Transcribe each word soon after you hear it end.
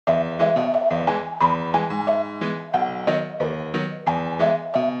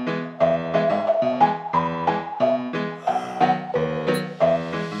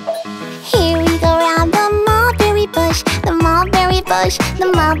bush, the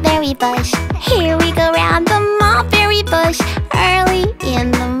mulberry bush. Here we go round the mulberry bush early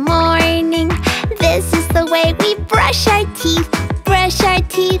in the morning. This is the way we brush our teeth, brush our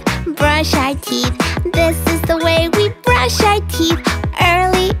teeth, brush our teeth. This is the way we brush our teeth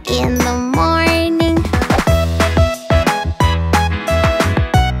early in the morning.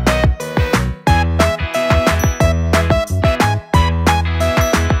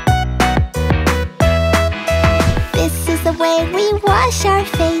 This is the way we wash our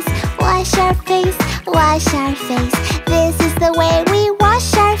face, wash our face, wash our face. This is the way we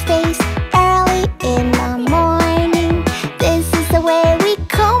wash our face early in the morning. This is the way we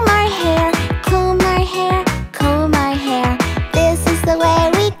comb our hair, comb our hair, comb our hair. This is the way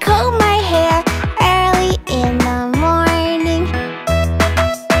we comb our hair early in the morning.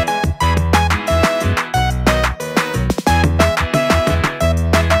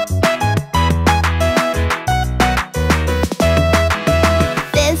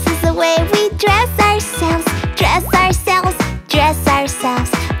 This is the way we dress ourselves, dress ourselves, dress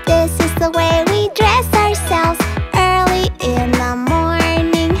ourselves. This is the way we dress ourselves early in the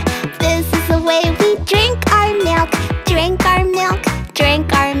morning. This is the way we drink our milk, drink our milk,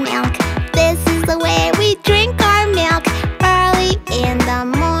 drink our milk. This is the way we drink our milk early in the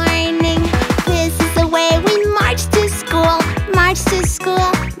morning. This is the way we march to school, march to school,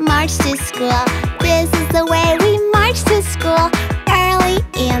 march to school. This is the way we march to school early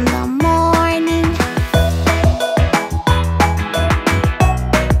in the morning.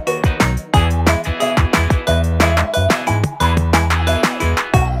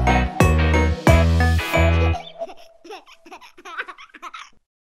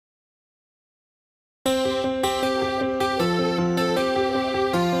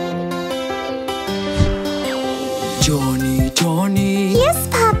 Johnny, Johnny, Yes,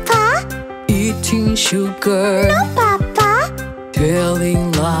 Papa. eating sugar, No, Papa.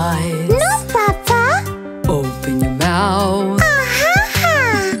 telling lies. No, Papa. Open your mouth. Ha.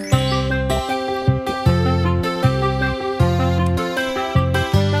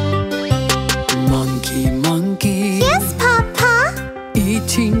 Monkey, monkey, Yes, Papa.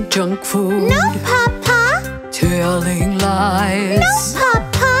 eating junk food, No, Papa. telling lies. No,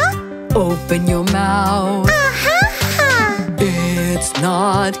 Papa. Open your mouth. Ha. It's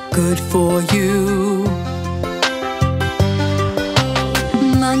not good for you.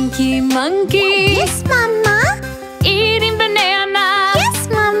 Monkey, monkey, Yes, Mama. eating banana. Yes,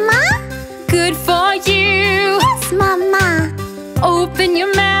 Mama. Good for you. Yes, Mama. Open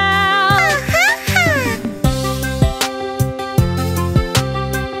your mouth. Ha.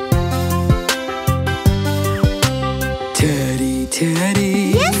 Teddy,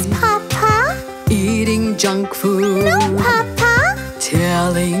 Teddy, Yes, Papa. eating junk food. No, Papa.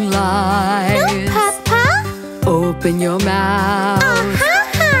 Telling No, lies. Papa. Open your mouth.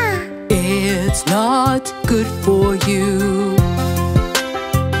 Ha. It's not good for you.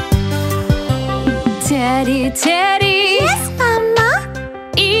 Teddy, Teddy, Yes, Mama.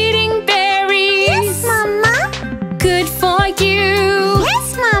 eating berries. Yes, Mama. Good for you. Yes,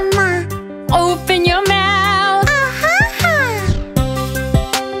 Mama. Open your mouth. Ha.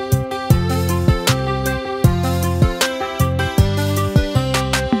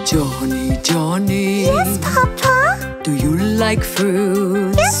 Johnny, Johnny, Yes, Papa. do you like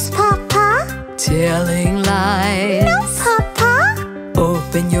fruits? Yes, Papa. Telling lies. No, Papa.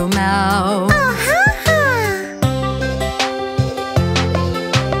 Open your mouth. Ha.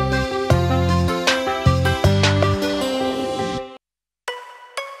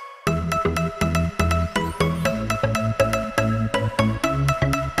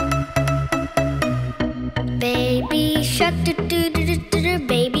 Baby shark do do do do do do,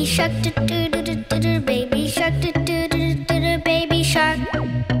 baby shark do do do do do do, baby shark do do do do do do, baby shark.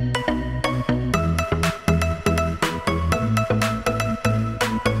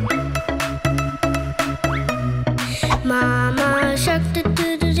 Mama shark do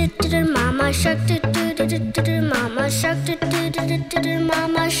do do do do do, mama shark do do do do do do, mama shark do do do do do do,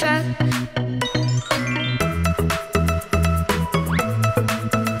 mama shark.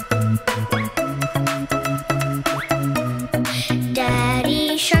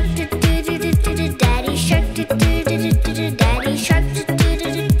 Daddy shark do do do do do do, daddy shark do do do do do do, daddy shark do do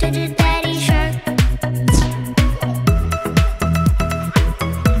do do do do, daddy shark.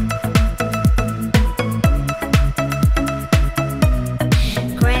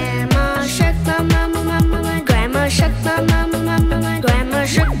 Grandma shark, mama, mama, mama, grandma shark, mama, mama, mama, grandma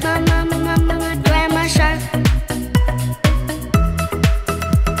shark, mama, mama,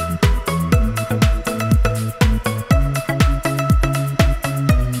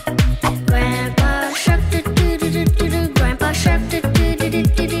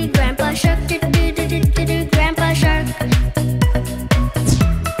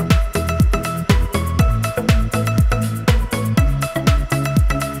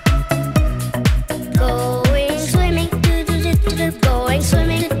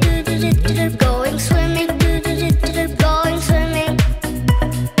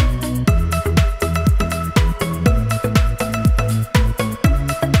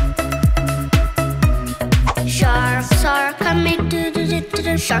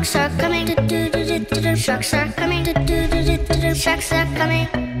 Sharks are coming. Sharks are coming. Sharks are coming.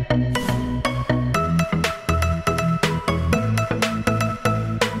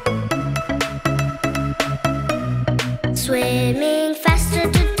 Swimming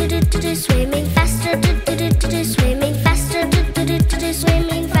faster, swimming faster, swimming faster,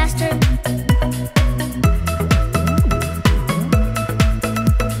 swimming faster.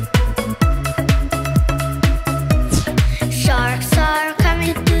 Sharks are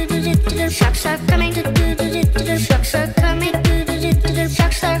coming, sharks are coming, sharks are coming,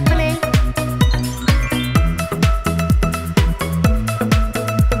 sharks are coming.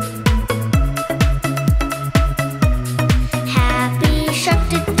 Happy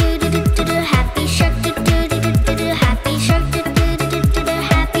shark, happy shark, happy shark,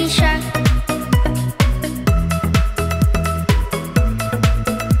 happy shark.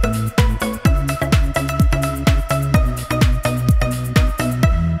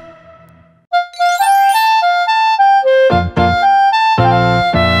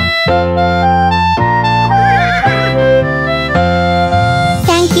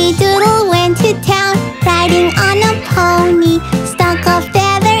 Yankee Doodle went to town, riding on a pony. Stuck a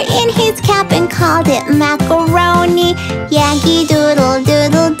feather in his cap and called it macaroni. Yankee Doodle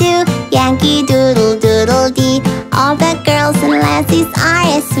doodle do, Yankee Doodle doodle dee. All the girls and lassies are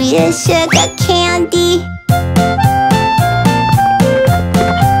as sweet as sugar candy.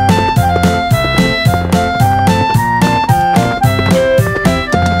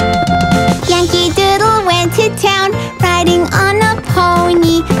 Yankee Doodle went to town, riding on a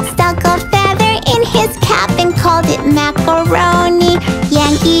pony. Stuck a feather in his cap and called it macaroni.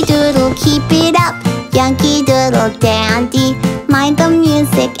 Yankee Doodle, keep it up, Yankee Doodle dandy. Mind the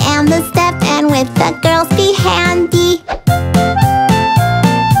music and the step, and with the girls be handy.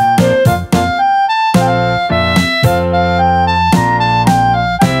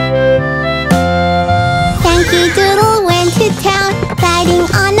 Yankee Doodle went to town, riding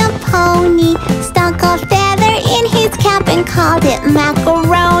on a pony. Stuck a feather in his cap and called it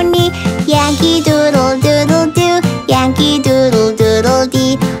macaroni. Yankee Doodle doodle do, Yankee Doodle doodle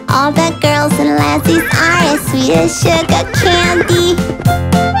dee. All the girls and lassies are as sweet as sugar candy.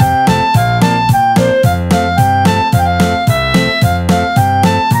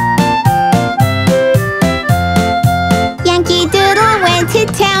 Yankee Doodle went to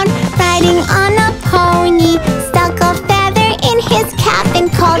town, riding on a pony. Stuck a feather in his cap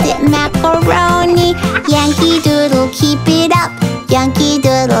and called it macaroni. Yankee Doodle, keep it up, Yankee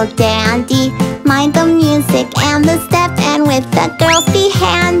Doodle dandy. Mind the music and the step, and with the girls be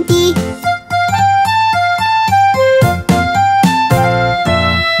handy.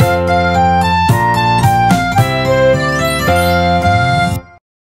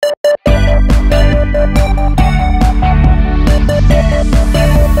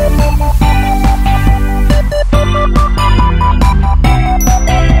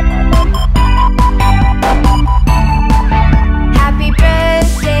 Happy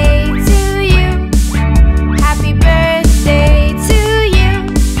birthday to you. Happy birthday to you.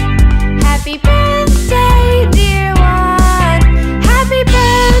 Happy birthday, dear one. Happy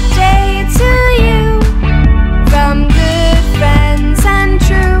birthday to you. From good friends and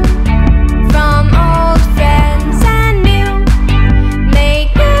true, from old friends and new. May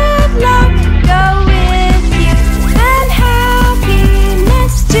good luck go with you, and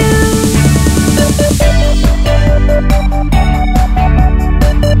happiness too.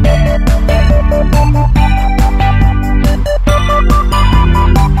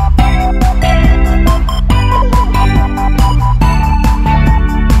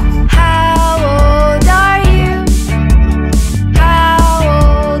 How old are you? How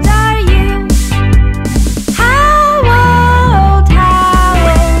old are you? How old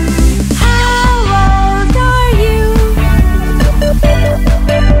are you?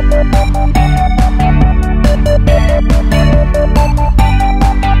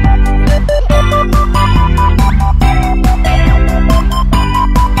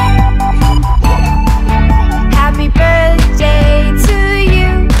 Happy birthday to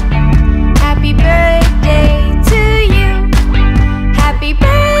you. Happy birthday to you. Happy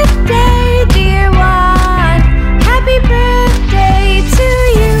birthday, dear one. Happy birthday to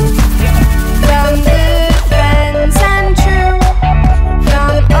you. From good friends and true,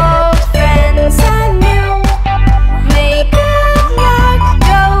 from old friends and new. May good luck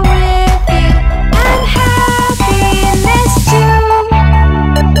go with you, and happiness too.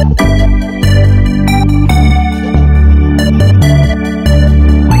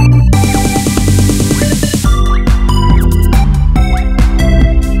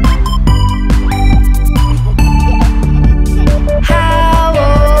 How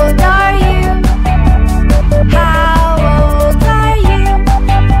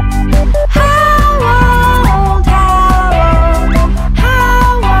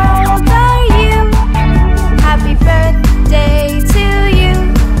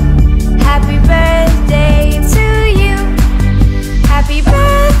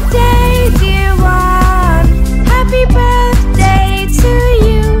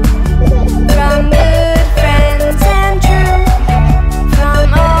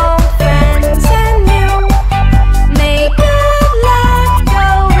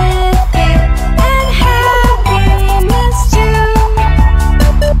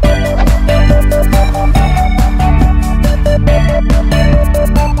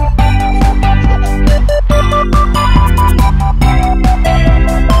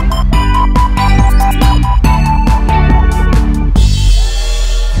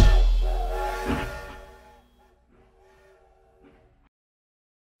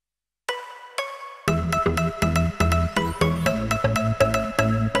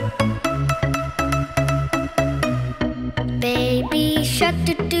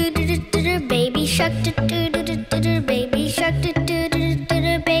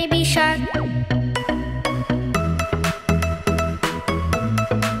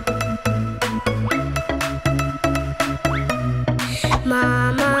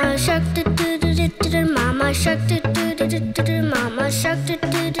Mama shark do do do do do do. Mama shark do do do do do do. Mama shark do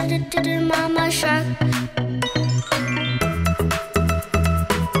do do do do do. Mama shark.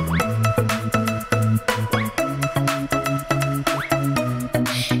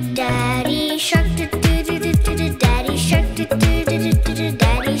 Daddy shark do do do do do do. Daddy shark do do do do do do.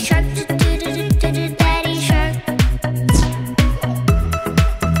 Daddy shark do do do do do do. Daddy shark.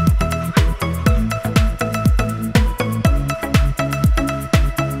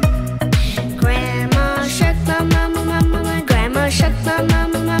 Grandma shark, mama, mama, mama. Grandma shark,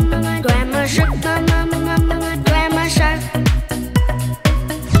 mama, mama, mama. Grandma shark, mama, mama, mama. Grandma shark.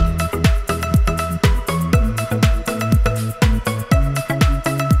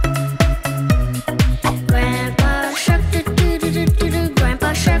 Grandpa shark, do do do do do do.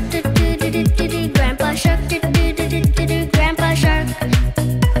 Grandpa shark, do do do do do do. Grandpa shark, do do do do do do. Grandpa shark.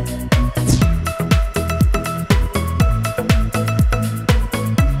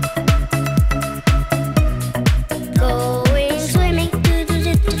 Going swimming, do do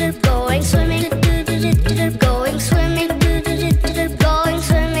do do do. Going swimming, do do do do do. Going swimming, do do do do do. Going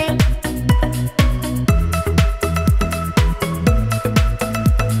swimming.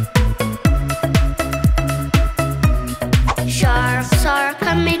 Sharks are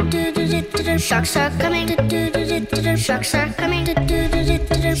coming, do do do do do. Sharks are coming, do do do do do. Sharks are coming, do do do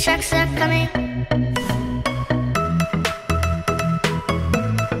do do. Sharks are coming.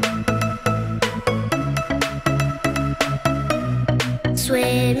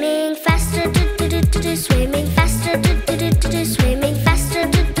 Swimming faster, do do do do do. Swimming faster, do do do do do. Swimming faster,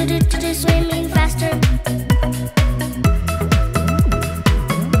 do do do do do. Swimming faster.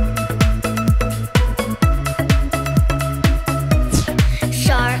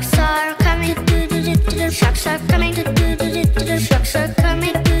 Sharks are coming, do do do do do. Sharks are coming, do do do do do. Sharks are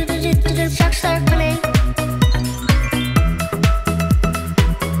coming, do do do do do. Sharks are coming.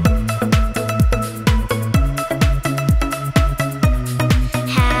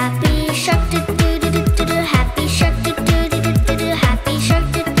 Happy shark, do do do do do do. Happy shark, do do do do do do. Happy shark,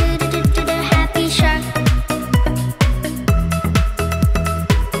 do do do do do do. Happy shark.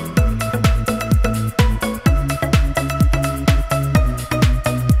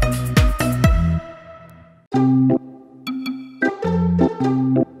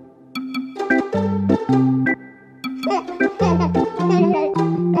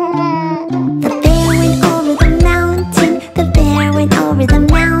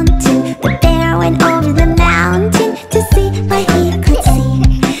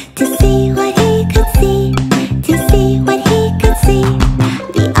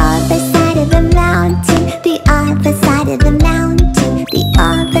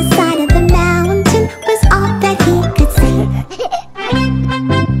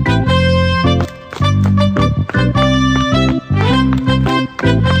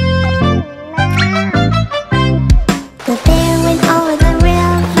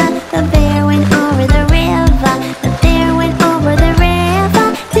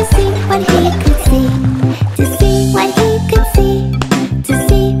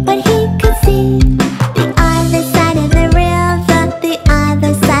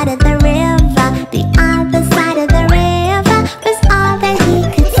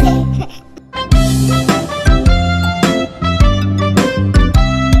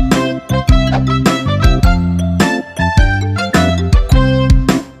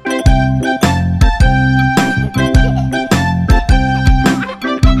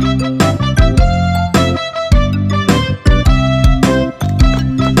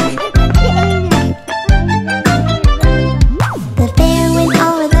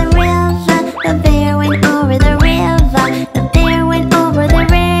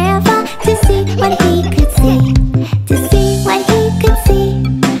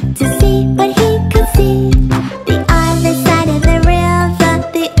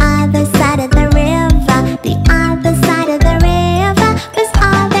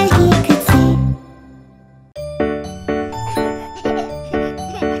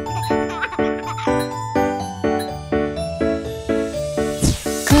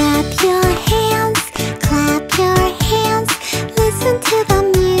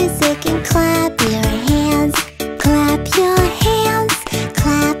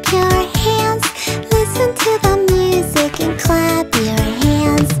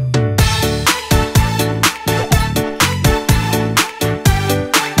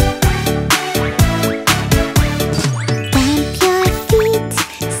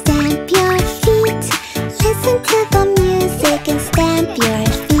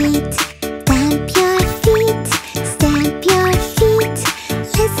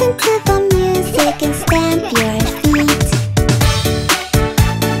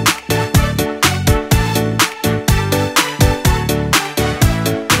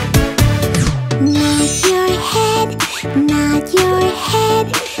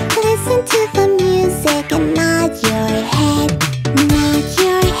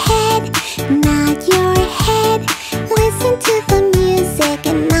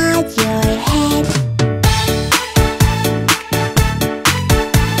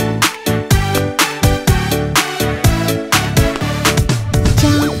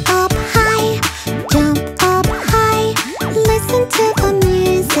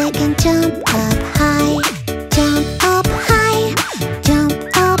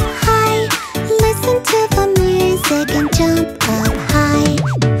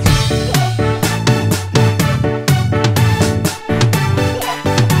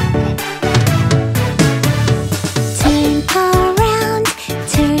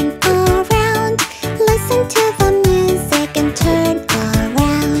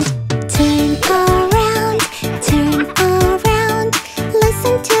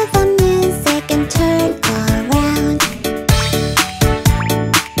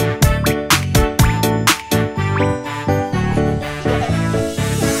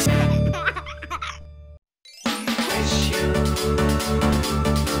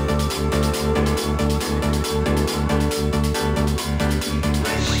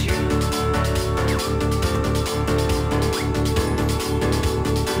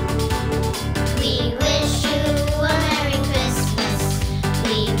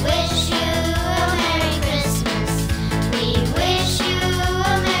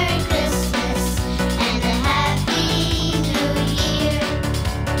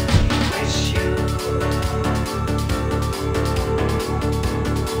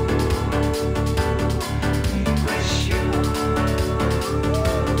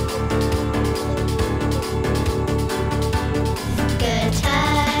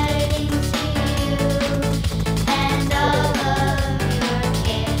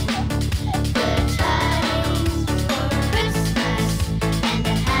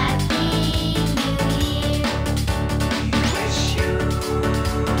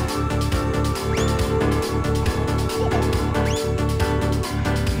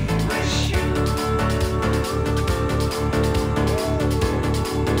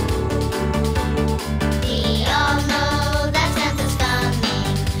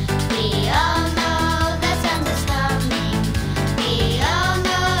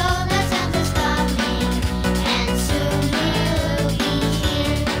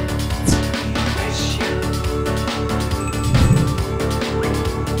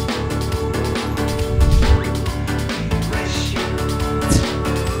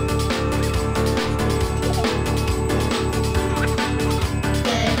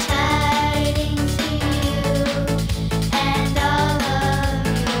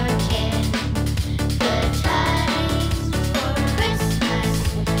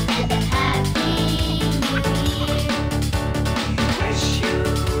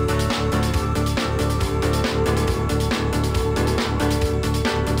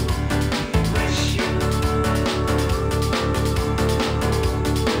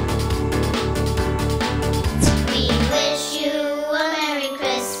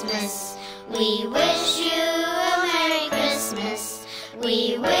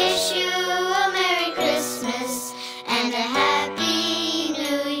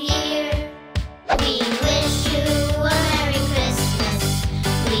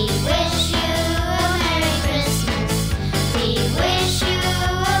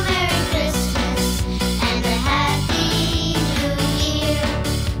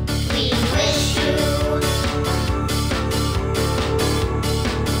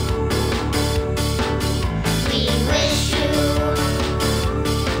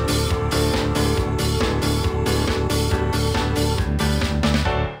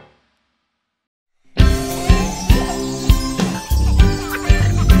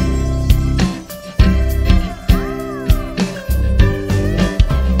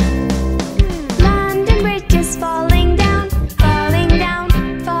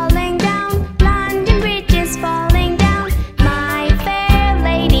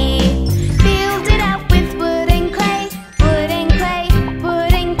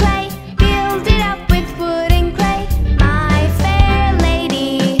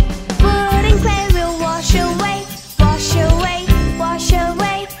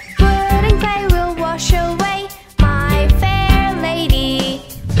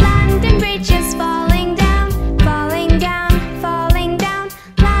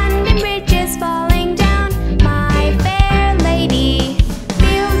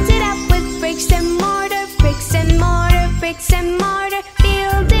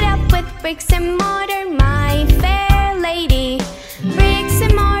 bricks and mortar, my fair lady. Bricks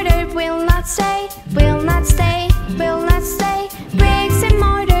and mortar will not stay, will not stay, will not stay. Bricks and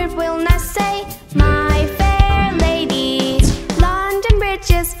mortar will not stay, my fair lady. London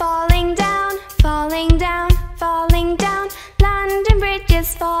Bridge is falling down, falling down, falling down. London Bridge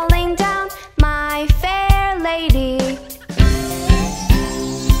is falling down, my fair lady.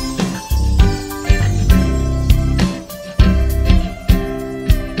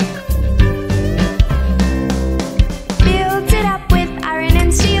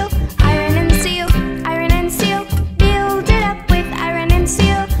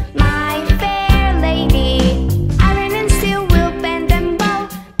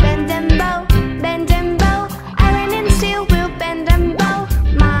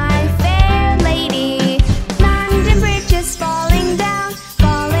 My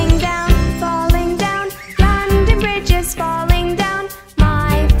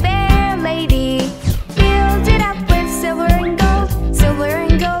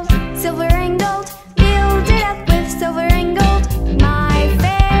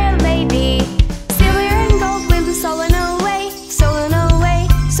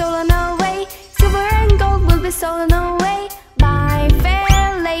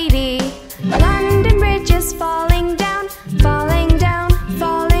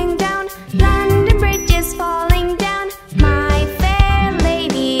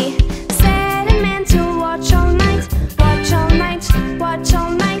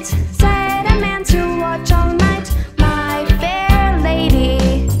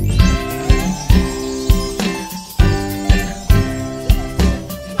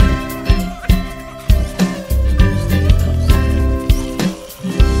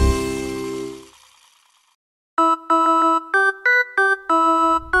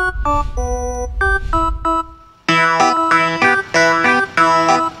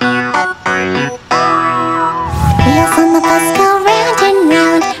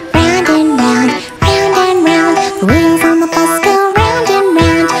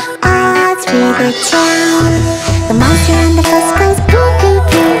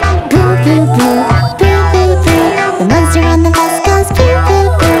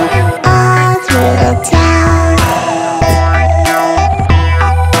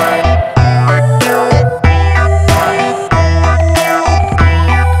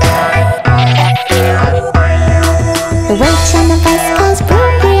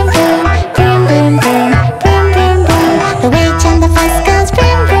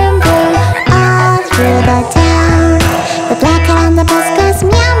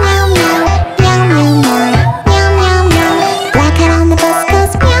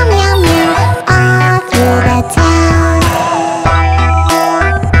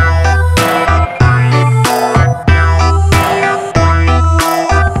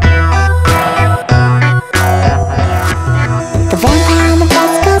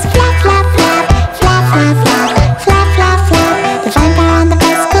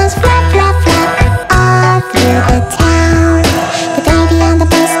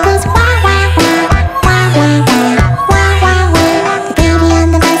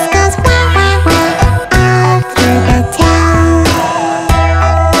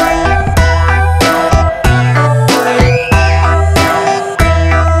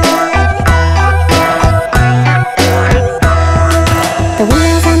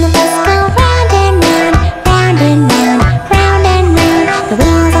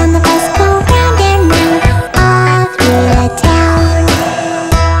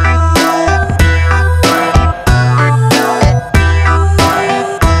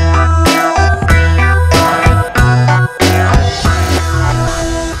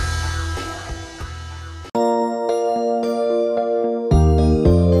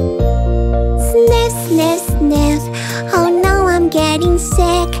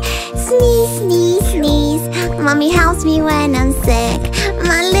sick. Sneeze, sneeze, sneeze. Mommy helps me when I'm sick.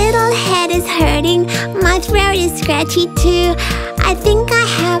 My little head is hurting. My throat is scratchy too. I think I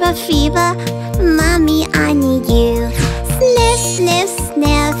have a fever. Mommy, I need you. Sniff, sniff,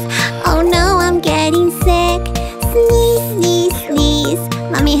 sniff. Oh no, I'm getting sick. Sneeze, sneeze, sneeze.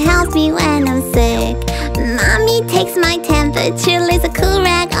 Mommy helps me when I'm sick. Mommy takes my temperature, lays a cool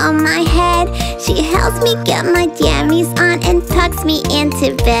rag on my head. She helps me get my jammies on and tucks me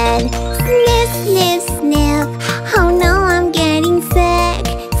into bed. Sniff, sniff, sniff. Oh no, I'm getting sick.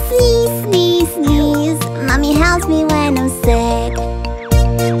 Sneeze, sneeze, sneeze. Mommy helps me when I'm sick.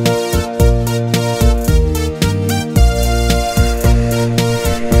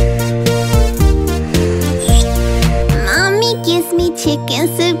 Mommy gives me chicken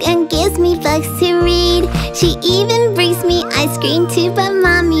soup and gives me books to read. She even brings me ice cream too, but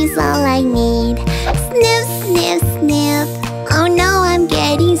Mommy's all I need. Sniff, sniff, sniff. Oh no, I'm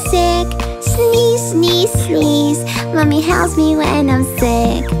getting sick. Sneeze, sneeze, sneeze. Mommy helps me when I'm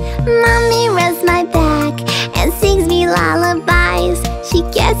sick. Mommy rubs my back and sings me lullabies. She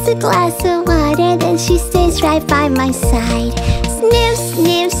gets a glass of water, then she stays right by my side. Sniff,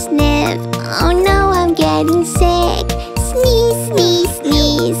 sniff, sniff. Oh no, I'm getting sick. Sneeze, sneeze,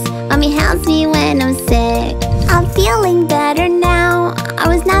 sneeze. Mommy helps me when I'm sick. I'm feeling better now. I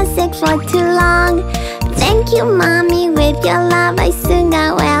was not sick for too long. Thank you, Mommy. With your love, I soon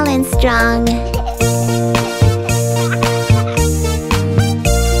got well and strong.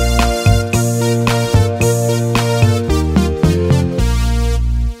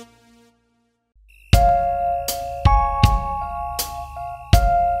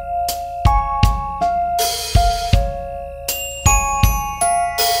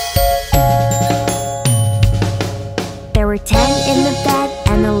 There were 10 in the bed,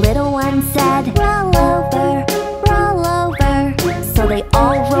 and the little one said, roll over, roll over. So they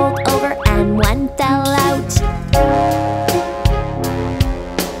all rolled over, and one fell out.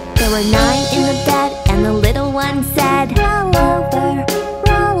 There were 9 in the bed, and the little one said, roll over,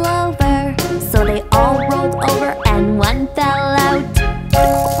 roll over. So they all rolled over, and one fell out.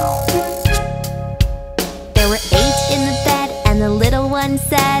 There were 8 in the bed, and the little one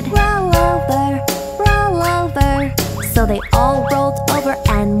said, roll over, roll over. So they all rolled over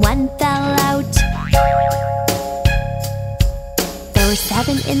and one fell out. There were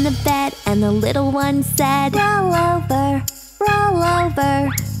 7 in the bed and the little one said, roll over, roll over.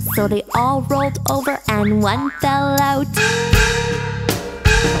 So they all rolled over and one fell out.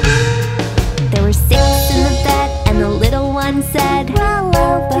 There were 6 in the bed and the little one said, roll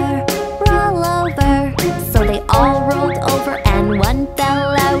over, roll over. So they all rolled over and one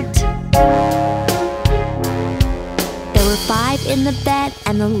fell out. There were 5 in the bed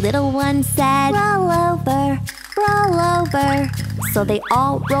and the little one said, roll over, roll over. So they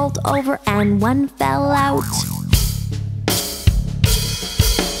all rolled over and one fell out.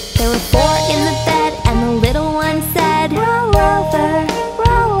 There were 4 in the bed and the little one said, roll over,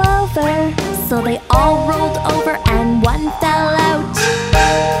 roll over. So they all rolled over and one fell out.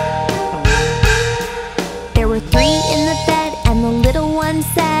 There were 3 in the bed and the little one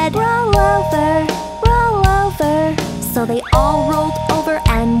said, roll over, roll over. So they all rolled over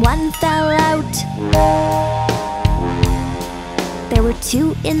and one fell out. There were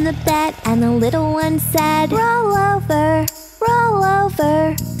 2 in the bed and the little one said, roll over, roll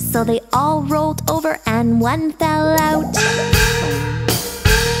over. So they all rolled over and one fell out.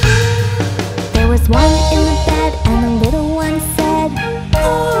 There was 1 in the bed and the little one said,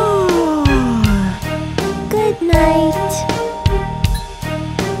 oh, good night.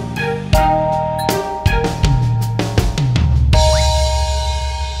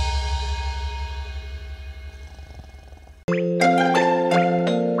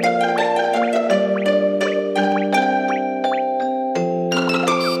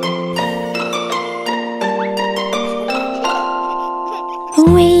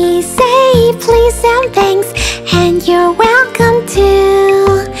 We say please and thanks, and you're welcome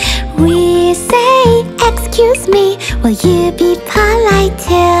too. We say excuse me, will you be polite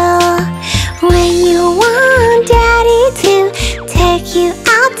too? When you want Daddy to take you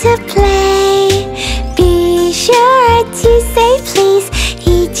out to play, be sure to say please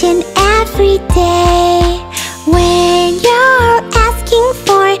each and every day. When you're asking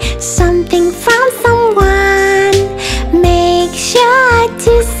for something from someone, make sure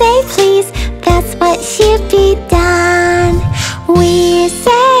to say please, that's what should be done. We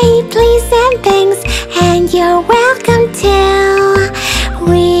say please and thanks, and you're welcome too.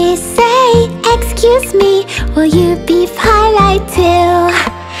 We say excuse me, will you be polite too?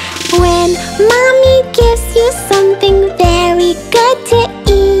 When Mommy gives you something very good to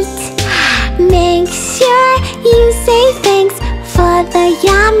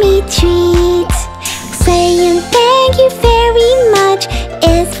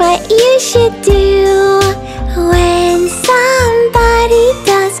should do when somebody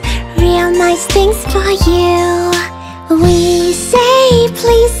does real nice things for you. We say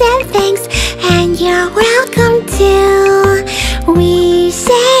please and thanks, and you're welcome too. We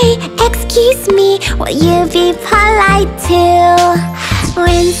say excuse me, will you be polite too?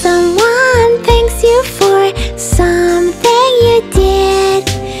 When someone thanks you for something you did,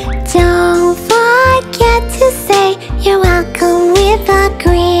 don't forget to say you're welcome with a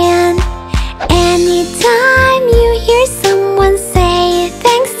grin. Anytime you hear someone say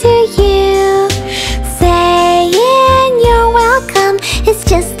thanks to you, saying you're welcome is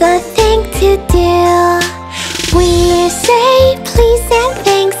just the thing to do. We say please and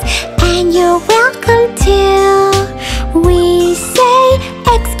thanks, and you're welcome too. We say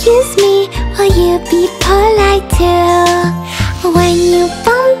excuse me, will you be polite too? When you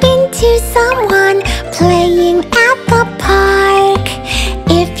bump into someone playing at the park,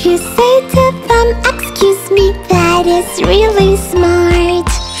 if you say to them excuse me, that is really smart.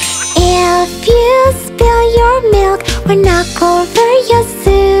 If you spill your milk or knock over your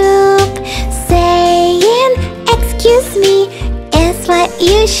soup, saying excuse me is what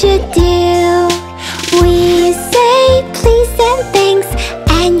you should do. We say please and thanks,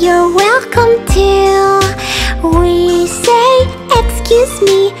 and you're welcome too. We say excuse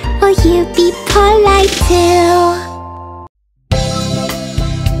me, will you be polite too?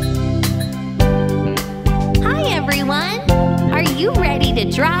 Hi everyone! Are you ready to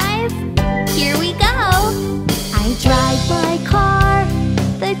drive? Here we go! I drive my car,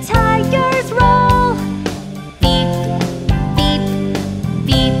 the tires roll. Beep, beep,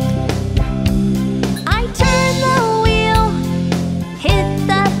 beep. I turn the wheel, hit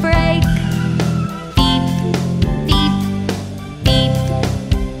the brake. Beep, beep, beep.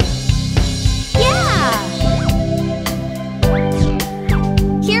 Yeah!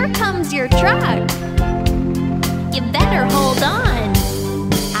 Here comes your truck. You better hold on.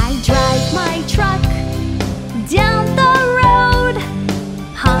 I drive my truck down the road.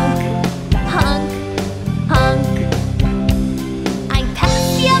 Honk, honk, honk. I pass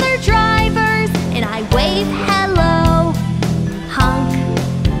the other drivers and I wave hello. Honk,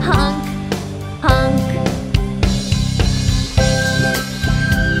 honk, honk.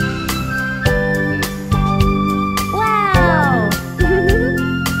 Wow!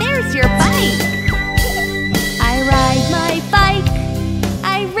 There's your bike. I ride my bike,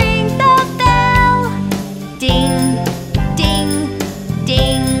 I ring the bell. Ding, ding,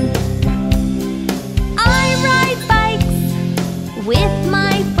 ding. I ride bikes with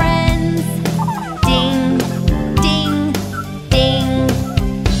my friends. Ding, ding, ding.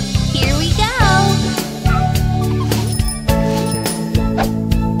 Here we go.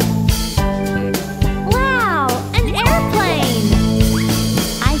 Wow, an airplane.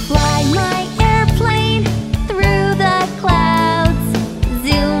 I fly my airplane through the clouds.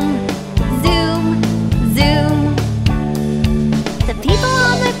 Zoom, zoom, zoom. The people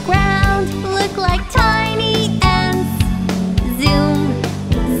on the ground look like tiny ants. Zoom,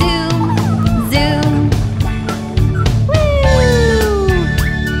 zoom, zoom. Woo!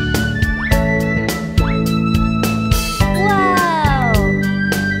 Wow!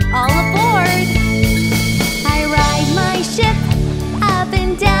 All aboard! I ride my ship up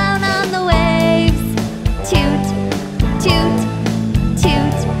and down on the waves. Toot, toot,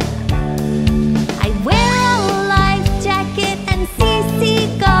 toot. I wear a life jacket and see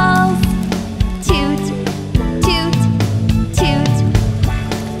seagulls. Toot, toot, toot.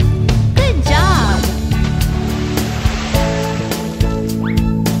 Good job!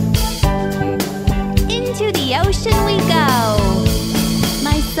 Into the ocean we go.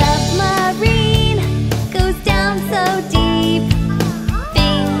 My submarine goes down so deep.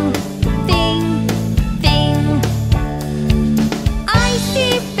 Bing, bing, bing. I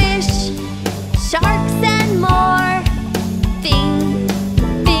see fish, sharks and more. Bing,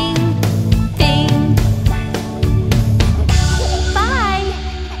 bing, bing. Bye!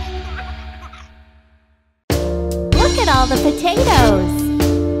 Look at all the potatoes.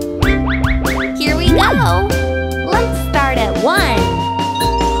 Here we go. Let's start at 1.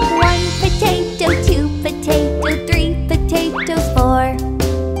 1 potato, 2 potato, 3 potatoes, 4.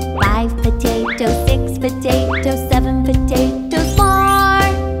 5 potatoes, 6 potatoes, 7 potatoes, more.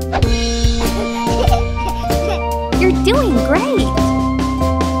 You're doing great.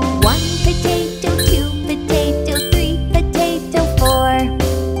 1 potato, 2 potato, 3 potato, 4.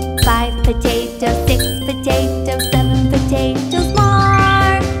 5 potatoes, 6 potatoes, 7 potatoes, more.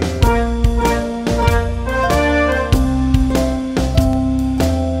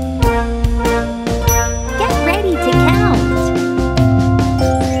 Get ready to count.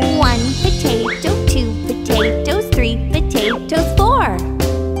 1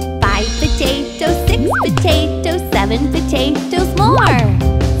 7 potatoes more.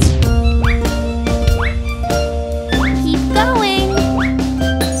 Keep going.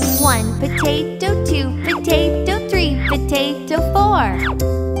 1 potato, 2 potato, 3 potato, 4.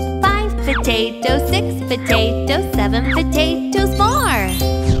 5 potato, 6 potato, 7 potatoes more.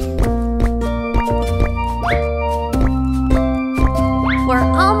 We're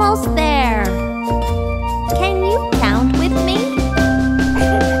almost there. Can you count with me?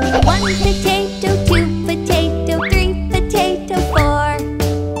 1 potato, 2 potato, 3 potato, 4.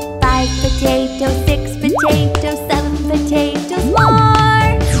 5 potato, 6 potato, 7 potatoes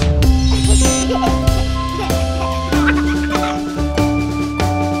more.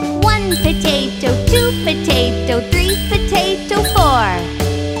 1 potato, 2 potato, 3 potato, 4.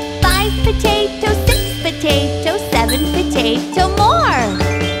 5 potato, 6 potato, 7 potato more.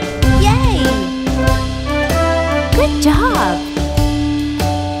 Yay! Good job!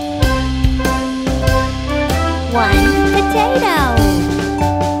 1 potato.